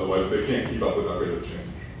have to, otherwise they can't keep up with that rate of change.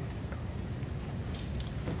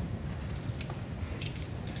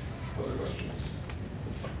 Other questions?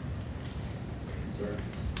 Sir?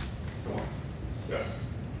 Come on. Yes?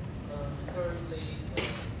 Currently,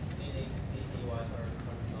 Linux DTY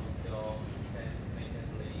kernel still can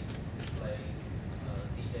natively display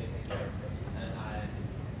CJK characters, and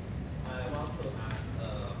I want to ask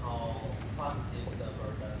what is the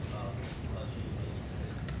version of achieving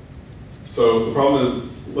this? So the problem is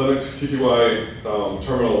Linux TTY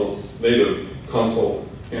terminals native console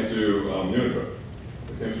can't do Unicode.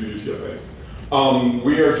 They can't do UTF-8.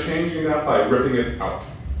 We are changing that by ripping it out.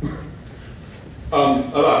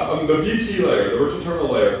 The VT layer, the virtual terminal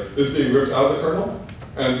layer, is being ripped out of the kernel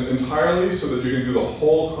and entirely so that you can do the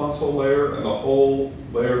whole console layer and the whole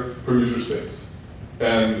layer from user space.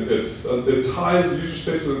 And it ties the user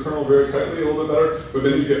space to the kernel very tightly, a little bit better, but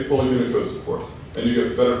then you get full Unicode support and you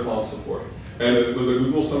get better font support. And it was a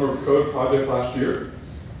Google Summer of Code project last year,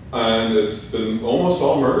 and it's been almost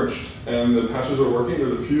all merged, and the patches are working.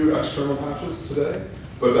 There's a few external patches today,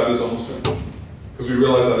 but that is almost finished. Because we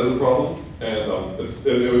realized that is a problem, and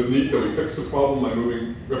it was neat that we fixed the problem by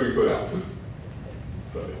ripping code out.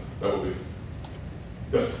 So yes, that will be.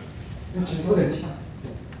 Yes?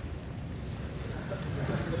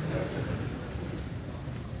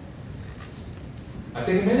 I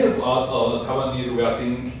think many of us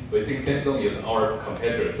Taiwanese we think Samsung is our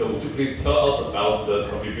competitor. So would you please tell us about the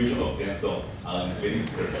contribution of Samsung on Linux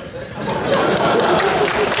kernel?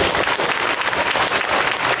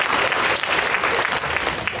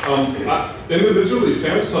 Individually,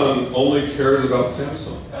 Samsung only cares about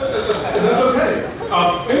Samsung. That's okay.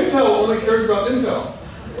 Intel only cares about Intel.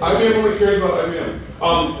 IBM only cares about IBM.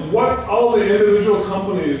 What all the individual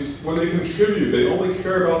companies, when they contribute, they only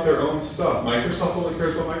care about their own stuff. Microsoft only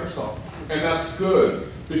cares about Microsoft. And that's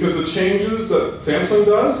good, because the changes that Samsung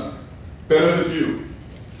does benefit you.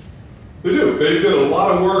 They do. They did a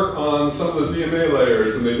lot of work on some of the DMA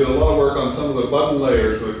layers, and they did a lot of work on some of the button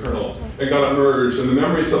layers of the kernel, and got it merged. And the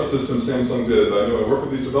memory subsystem Samsung did, I know I work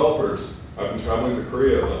with these developers. I've been traveling to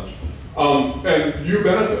Korea a bunch. And you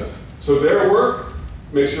benefit. So their work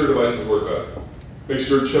makes your devices work better, makes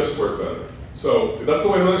your chips work better. So that's the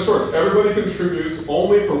way Linux works. Everybody contributes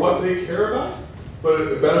only for what they care about, but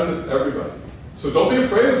it benefits everybody. So don't be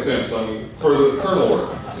afraid of Samsung for the kernel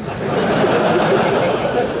work.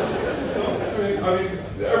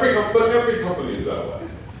 Every company is that way.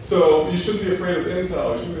 So you shouldn't be afraid of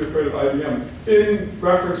Intel, you shouldn't be afraid of IBM in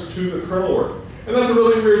reference to the kernel work. And that's a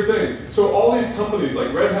really weird thing. So all these companies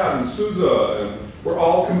like Red Hat and SUSE, and we're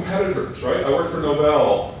all competitors, right? I worked for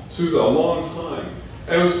Novell, SUSE, a long time.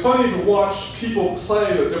 And it was funny to watch people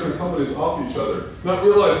play the different companies off each other, not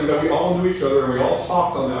realizing that we all knew each other and we all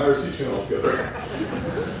talked on the IRC channel together.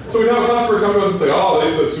 So we'd have a customer come to us and say, oh,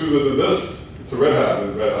 they said SUSE did this to Red Hat,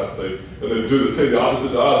 and Red Hat say, and then say the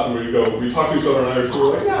opposite to us, and we talk to each other on IRC,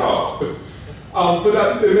 we're like, no.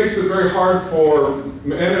 But it makes it very hard for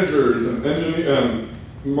managers and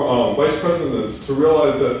vice presidents to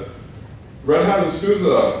realize that Red Hat and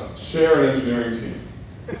SUSE share an engineering team.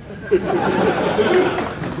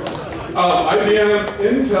 IBM,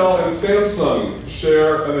 Intel, and Samsung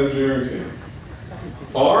share an engineering team.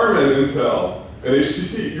 ARM and Intel and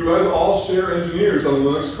HTC, you guys all share engineers on the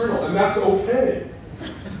Linux kernel, and that's okay.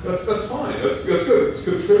 That's fine. That's good. It's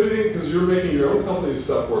contributing because you're making your own company's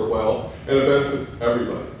stuff work well, and it benefits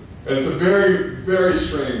everybody. And it's a very, very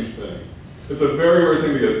strange thing. It's a very weird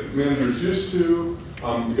thing to get managers used to,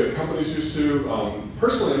 to get companies used to.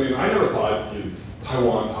 Personally, I mean, I never thought I'd be in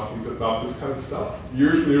Taiwan talking about this kind of stuff.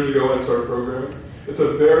 Years and years ago when I started programming, It's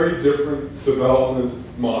a very different development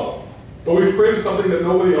model. But we've created something that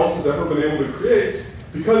nobody else has ever been able to create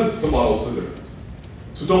because the model's so different.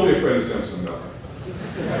 So don't be afraid of Samsung now.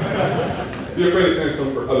 Be afraid of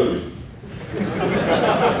Samsung for other reasons.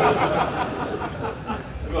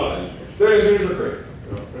 Not engineers. Their engineers are great.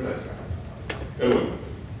 You know, they're nice guys. Anyway,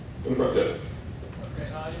 in front, yes. Okay,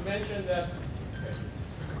 you mentioned that.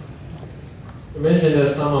 You mentioned that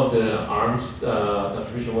some of the ARM's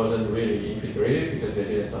contribution wasn't really integrated because they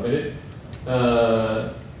didn't submit it.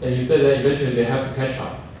 And you said that eventually they have to catch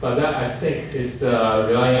up. But that, I think, is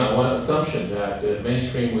relying on one assumption that the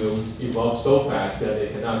mainstream will evolve so fast that they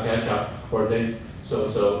cannot catch up, or they,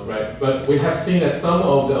 right. But we have seen that some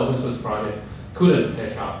of the open source projects couldn't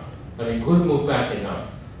catch up. I mean, couldn't move fast enough,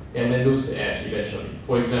 and then lose the edge eventually.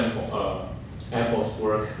 For example, Apple's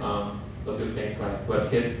work on a few things like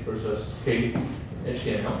WebKit versus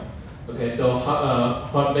HTML. Okay, so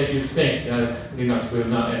what makes you think that Linux will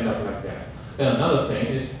not end up like that? And another thing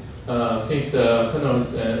is, since the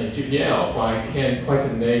kernels in GPL, why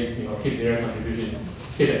can they keep their contribution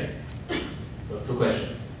hidden? So 2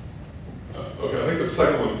 questions. Okay, I think the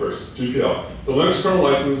second one first, GPL. The Linux kernel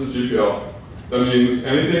license is GPL. That means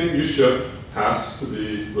anything you ship has to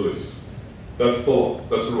be released. That's the law,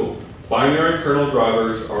 that's the rule. Binary kernel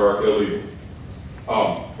drivers are illegal.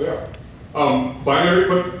 They are. Binary,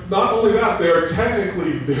 but not only that, they are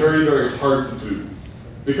technically very, very hard to do.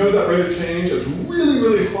 Because that rate of change is really,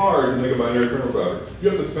 really hard to make a binary kernel driver, you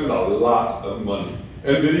have to spend a lot of money.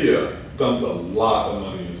 NVIDIA dumps a lot of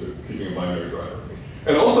money into keeping a binary driver.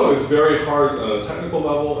 And also, it's very hard on a technical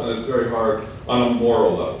level, and it's very hard on a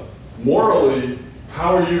moral level. Morally,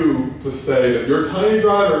 how are you to say that your tiny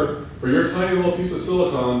driver for your tiny little piece of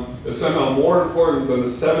silicon is somehow more important than the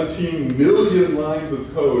 17 million lines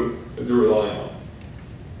of code that you're relying on?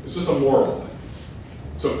 It's just a moral thing.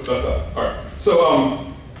 So that's that. All right. So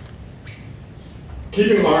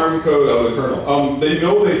keeping ARM code out of the kernel. They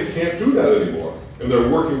know they can't do that anymore, and they're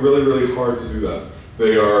working really, really hard to do that.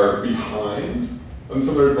 They are behind on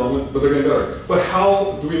some of their development, but they're getting better. But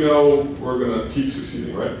how do we know we're going to keep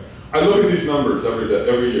succeeding, right? I look at these numbers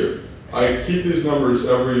every year. I keep these numbers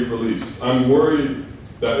every release. I'm worried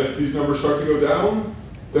that if these numbers start to go down,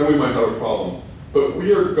 then we might have a problem. But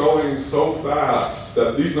we are going so fast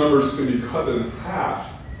that these numbers can be cut in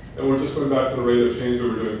half, and we're just going back to the rate of change that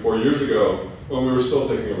we were doing 4 years ago when we were still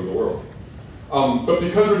taking over the world. But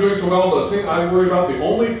because we're doing so well, the thing I worry about, the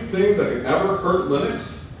only thing that can ever hurt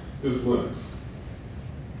Linux is Linux.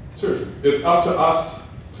 Seriously, it's up to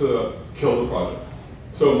us to kill the project.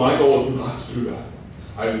 So my goal is not to do that.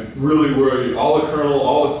 I really worry, all the kernel,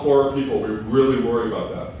 all the core people, we really worry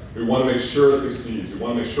about that. We want to make sure it succeeds. We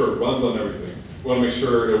want to make sure it runs on everything. We want to make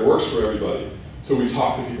sure it works for everybody. So we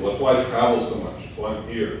talk to people. That's why I travel so much. That's why I'm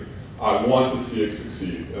here. I want to see it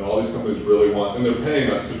succeed. And all these companies really want, and they're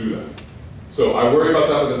paying us to do that. So I worry about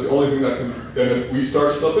that, but that's the only thing that can, and if we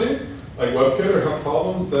start slipping, like WebKit, or have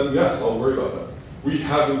problems, then yes, I'll worry about that. We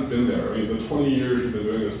haven't been there. I mean, the 20 years we've been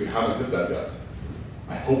doing this, we haven't hit that yet.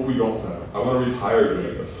 I hope we don't have it. I want to retire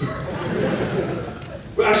doing this.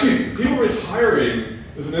 But actually, people retiring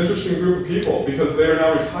is an interesting group of people because they are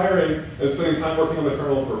now retiring and spending time working on the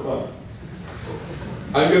kernel for fun.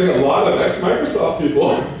 I'm getting a lot of ex-Microsoft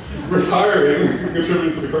people retiring and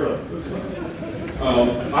contributing to the kernel.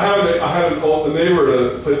 I had a neighbor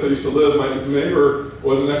at a place I used to live. My neighbor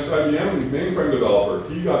was an ex-IBM mainframe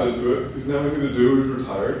developer. He got into it because he didn't have anything to do. He was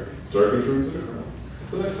retired, started contributing to the kernel.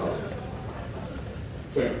 So nice topic.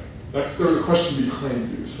 Same. Next, there's a question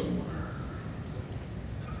behind you somewhere.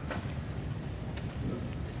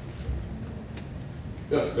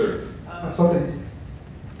 Yes, there is. Something.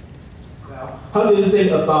 How do you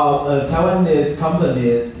think about Taiwanese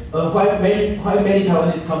companies? Why many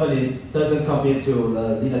Taiwanese companies doesn't commit to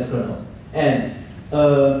the Linux kernel? And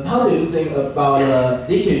how do you think about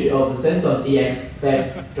the leakage of the Samsung's EX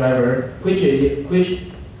fat driver, which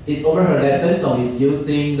is overheard that Samsung was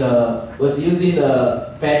using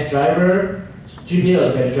the fat driver,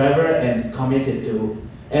 GPL fat driver, and committed to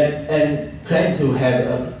and claimed to have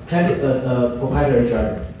a proprietary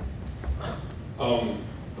driver?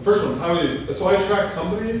 The first one, Taiwanese. So I track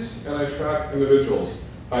companies and I track individuals.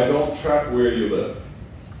 I don't track where you live.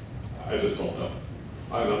 I just don't know.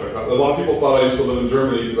 I'm not there. A lot of people thought I used to live in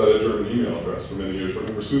Germany because I had a German email address for many years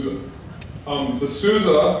working for SUSE. The SUSE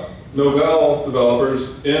Novell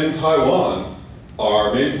developers in Taiwan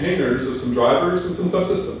are maintainers of some drivers and some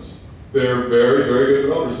subsystems. They're very, very good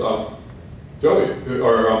developers. Joey,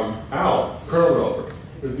 or Al, kernel developer.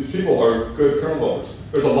 These people are good kernel developers.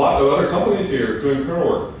 There's a lot of other companies here doing kernel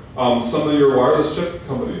work. Some of your wireless chip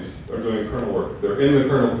companies are doing kernel work. They're in the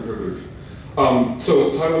kernel contributors.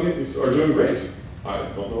 So Taiwanese are doing great. I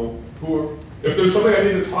don't know who are, if there's something I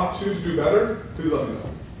need to talk to do better, please let me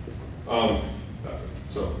know. That's it.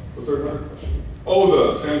 So, was there another question?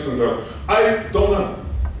 Oh, the Samsung driver. I don't know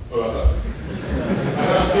about that. I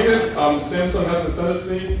haven't seen it. Samsung hasn't sent it to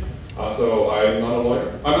me, so I'm not a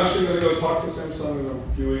lawyer. I'm actually going to go talk to Samsung in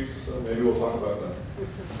a few weeks, so maybe we'll talk about that.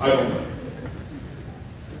 I don't know.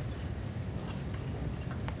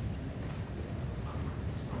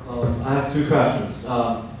 I have two questions.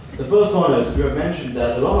 The first one is, you have mentioned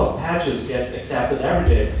that a lot of patches get accepted every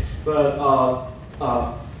day, but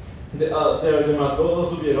there must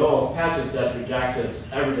also be a lot of patches that's rejected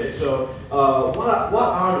every day. So what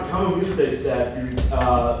are the common mistakes that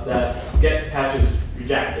get patches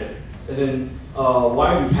rejected? As in,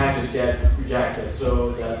 why do patches get rejected?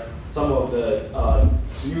 So that some of the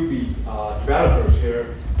newbie developers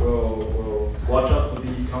here will watch out for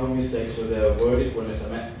these common mistakes so they avoid it when they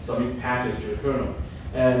submit patches to the kernel.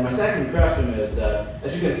 And my second question is that,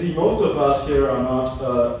 as you can see, most of us here are not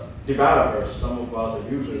developers. Some of us are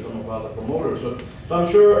users, some of us are promoters. So I'm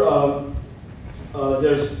sure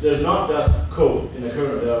there's not just code in the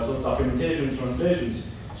kernel, there are also documentation, translations.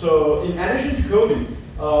 So in addition to coding,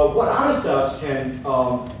 what other stuff can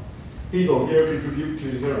people here contribute to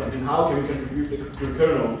the kernel? And how can we contribute to the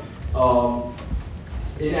kernel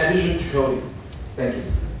in addition to coding? Thank you.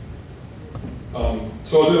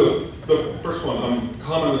 So I'll do the first one,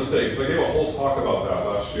 common mistakes. I gave a whole talk about that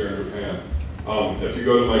last year in Japan. If you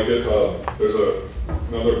go to my GitHub, there's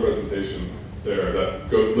another presentation there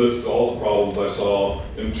that lists all the problems I saw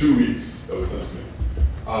in 2 weeks that was sent to me.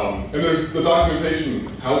 And there's the documentation,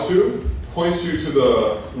 how-to, points you to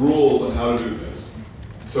the rules on how to do things.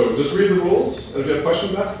 So just read the rules, and if you have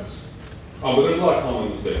questions, ask us. But there's a lot of common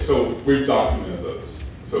mistakes, so we've documented those.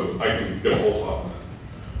 So I can get a whole talk on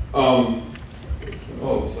that.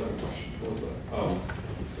 Oh, the second question, what was that?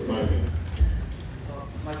 Remind me.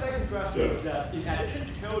 My second question is that in addition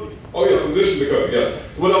to coding. Oh yes, in addition to coding, yes.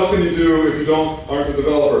 So what else can you do if you aren't a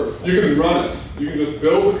developer? You can run it. You can just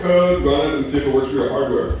build the code, run it, and see if it works for your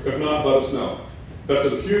hardware. If not, let us know. That's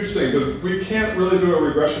a huge thing, because we can't really do a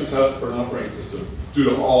regression test for an operating system due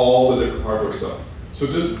to all the different hardware stuff. So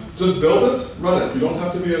just build it, run it. You don't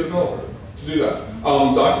have to be a developer to do that.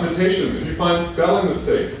 Documentation, if you find spelling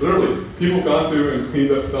mistakes, literally, people have gone through and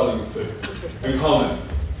cleaned up spelling mistakes and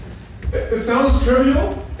comments. It sounds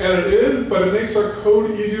trivial, and it is, but it makes our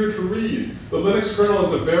code easier to read. The Linux kernel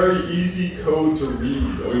is a very easy code to read,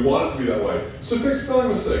 and we want it to be that way. So fix spelling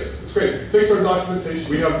mistakes, it's great. Fix our documentation.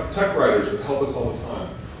 We have tech writers that help us all the time.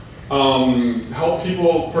 Help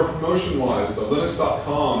people for promotion-wise.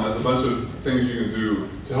 Linux.com has a bunch of things you can do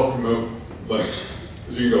to help promote Linux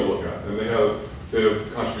that you can go look at. And they have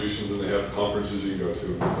contributions, and they have conferences you can go to,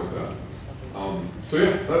 and things like that. So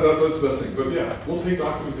yeah, that's the best thing. But yeah, we'll take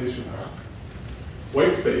documentation out.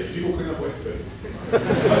 White space, people clean up white space.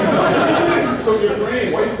 So your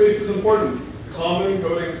brain, white space is important. Common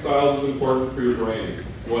coding styles is important for your brain.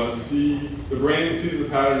 You want to see, the brain sees the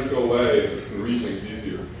patterns go away and it can read things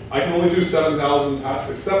easier. I can only do 7,000 patches,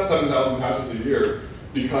 accept 7,000 patches a year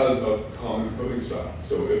because of common coding style.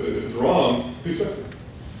 So if it's wrong, please fix it.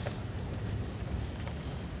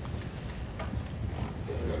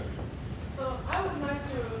 I would like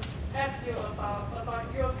to ask you about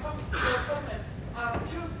your comment.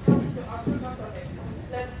 Two companies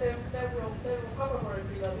that they will probably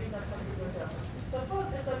be the Linux contributor. The first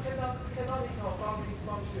is the canonical boundary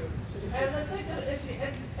function, and the second is the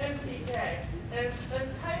MTK, and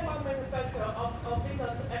Taiwan manufacturer of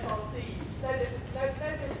Linux SoC.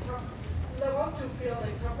 They want to build a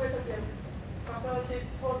competitive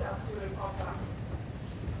product to the product.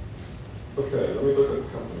 Okay, let me look at the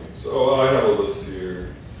companies. So I have a list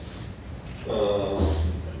here.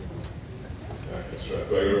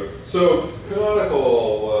 So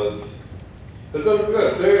Canonical has done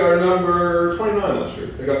good. They are number 29 last year.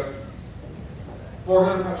 They got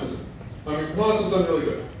 400 patches in. I mean, Canonical's done really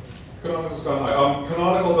good. Canonical's gone high.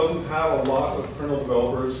 Canonical doesn't have a lot of kernel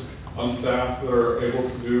developers on staff that are able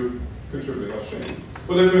to contribute much change.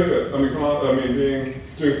 But they're doing good.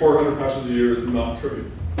 Doing 400 patches a year is not trivial.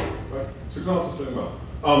 Right? So Canonical's doing well.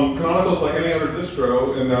 Canonical's like any other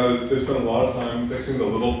distro in that they spend a lot of time fixing the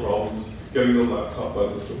little problems, getting the laptop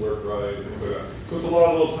buttons to work right, and things like that. So it's a lot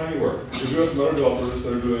of little tiny work. We do have some other developers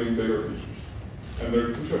that are doing bigger features. And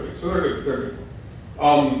they're contributing. So they're good. They're good.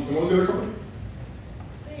 And what was the other company?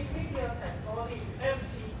 The media technology,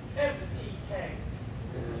 MTK.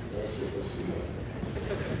 Let's see if I see that.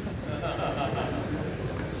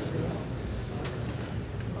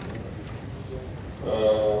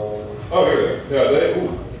 Oh, here we go. Yeah,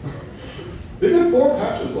 they did 4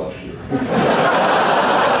 patches last year.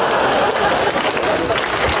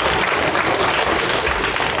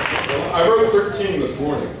 I wrote 13 this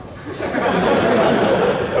morning.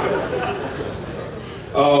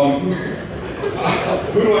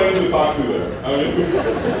 Who do I need to talk to there? I mean,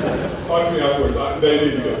 talk to me afterwards. They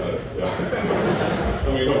need to get better. Yeah. I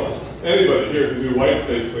mean, come on. Anybody here can do white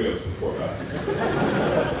space cleanups before passes.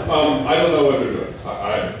 I don't know what they're doing. I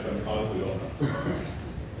honestly don't know.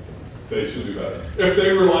 They should do better. If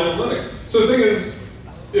they rely on Linux. So the thing is,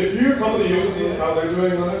 if your company uses these, how they're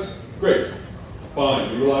doing Linux, great. Fine,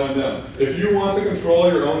 you rely on them. If you want to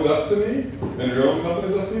control your own destiny and your own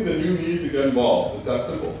company's destiny, then you need to get involved. It's that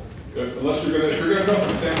simple. Unless if you're gonna trust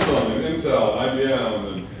in Samsung and Intel and IBM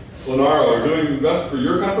and Lenaro are doing the best for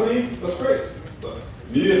your company, that's great. But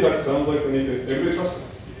MediaTek sounds like they need to, maybe they trust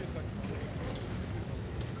us.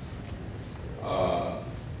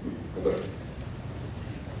 Okay.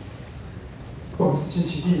 不好意思，请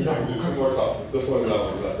起立一下。 Two more top. This one and that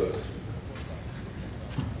one, that's it.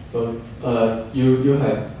 So you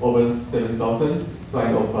have over 7,000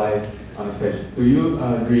 signed off by on the page. Do you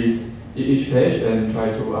read each page and try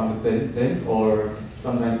to understand them, or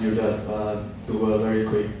sometimes you just do a very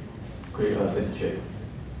quick sense check?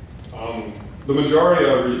 The majority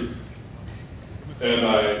I read, and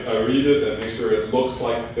I read it and make sure it looks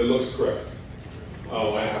correct.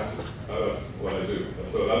 I have to. That's what I do.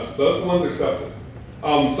 So that's the ones accepted.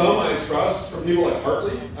 Some I trust from people like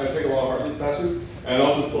Hartley. I take a lot of Hartley's patches, and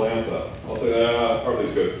I'll just glance at them. I'll say,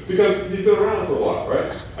 Hartley's good. Because he's been around for a while,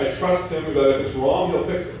 right? I trust him that if it's wrong, he'll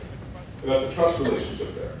fix it. And that's a trust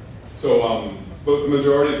relationship there. So, but the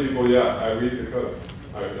majority of people, yeah, I read the code.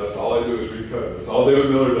 That's all I do is read code. That's all David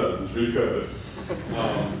Miller does is read code.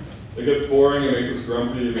 It gets boring, it makes us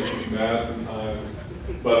grumpy, it makes us mad sometimes.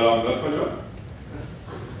 But that's my job.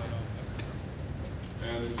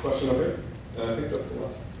 And question up here? And I think that's the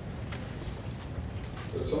last.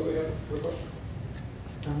 Did somebody have a question?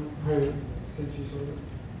 还有谁举手的？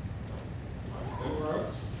 Anywhere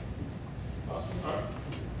else? Awesome. All right.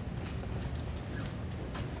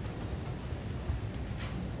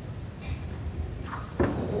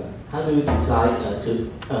 How do you decide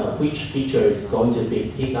which feature is going to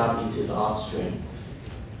be picked up into the upstream?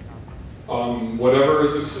 Whatever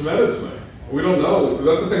is submitted to me. We don't know.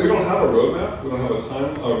 That's the thing. We don't have a roadmap. We don't have a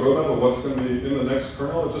roadmap of what's going to be in the next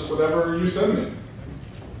kernel. It's just whatever you send me.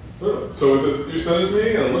 So if you send it to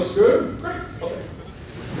me and it looks good, great. Okay.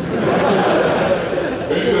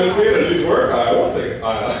 If you send it to me and it needs work, I won't take it.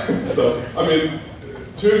 So I mean,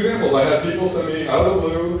 2 examples. I had people send me out of the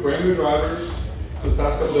blue brand new drivers this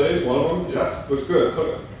past couple days. One of them, yeah, looks good. Took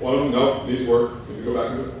it. One of them, no, needs work. Need to go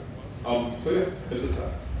back and do it. So yeah, it's just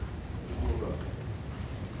that.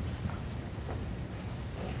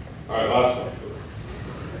 All right, last one.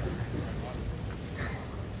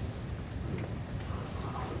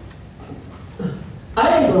 I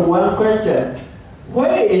have one question.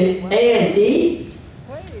 Where is AMD?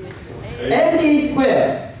 AMD is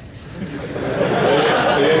where?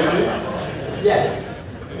 AMD? Yes.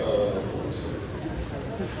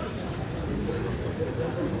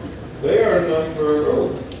 They are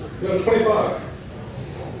number, 25.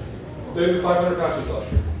 They did 500 patches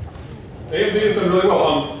last year. AMD has done really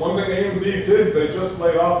well. One thing AMD did, they just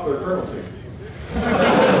laid off their kernel team.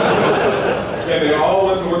 And they all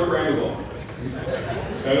went to work for Amazon.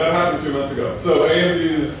 And that happened a few months ago. So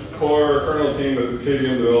AMD's core kernel team that did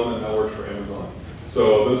KVM development now works for Amazon.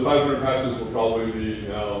 So those 500 patches will probably be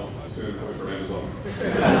now soon coming from Amazon.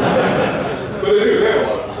 But they have a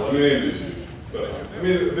lot of people. I mean, AMD's huge. But I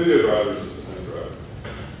mean, video drivers is just a driver.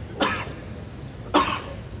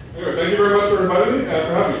 Anyway, thank you very much for inviting me and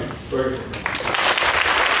for having me. Very good.